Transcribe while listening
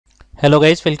Hello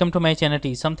guys, welcome to my channel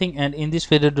T something, and in this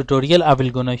video tutorial I will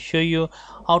gonna show you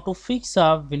how to fix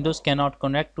Windows cannot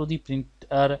connect to the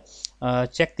printer.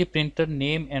 Check the printer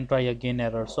name and try again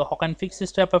error. So how can fix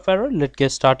this type of error? Let's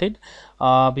get started.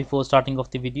 Before starting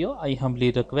of the video, I humbly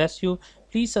request you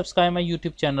please subscribe my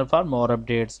YouTube channel for more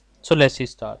updates. So let's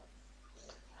start.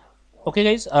 Okay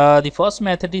guys, the first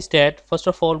method is that first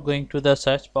of all going to the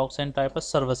search box and type a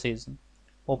services.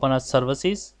 Open a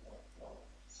services.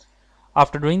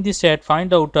 After doing this set,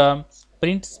 find out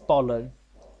print spoiler.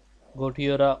 Go to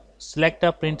your select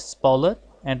a print spoiler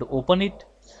and open it.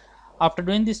 After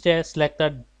doing this set, select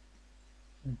a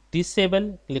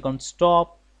disable, click on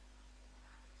stop,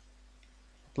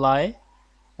 apply,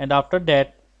 and after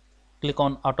that click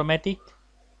on automatic,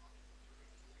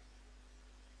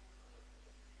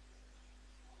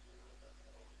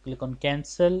 click on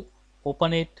cancel,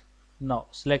 open it. Now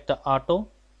select the auto,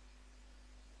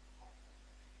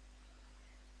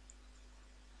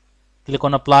 click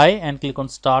on apply and click on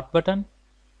start button,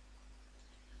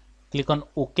 click on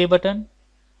OK button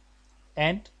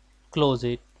and close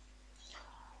it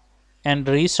and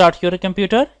restart your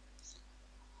computer.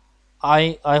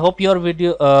 I hope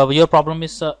your problem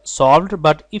is solved,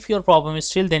 but if your problem is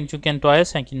still, then you can try a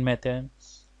second method.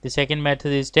 The second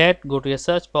method is that go to your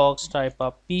search box, type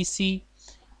up PC,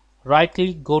 right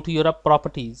click, go to your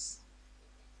properties.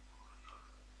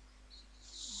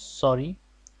 Sorry.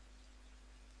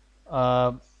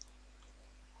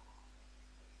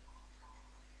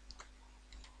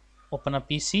 Open a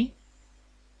PC,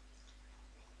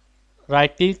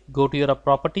 right click, go to your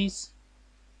properties,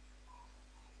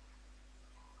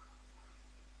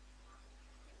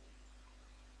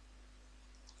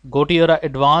 go to your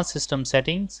advanced system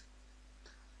settings.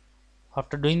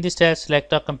 After doing this test,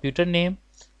 select a computer name,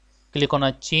 click on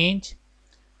a change.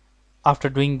 After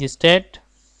doing this test,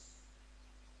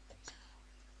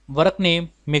 work name,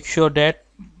 make sure that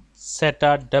set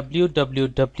a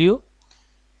www,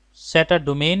 set a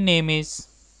domain name is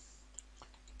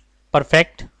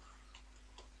perfect,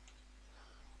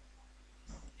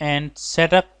 and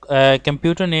set a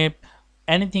computer name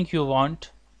anything you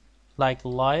want like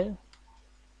lawyer.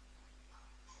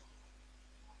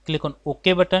 Click on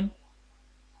OK button.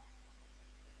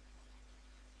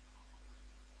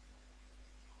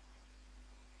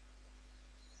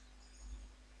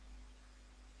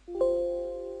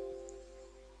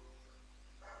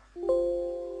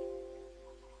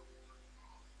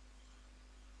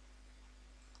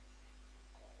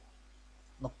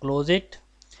 Now close it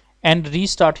and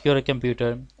restart your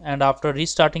computer, and after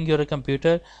restarting your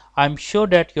computer, I'm sure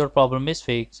that your problem is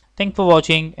fixed. Thanks for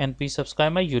watching and please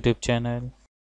subscribe my YouTube channel.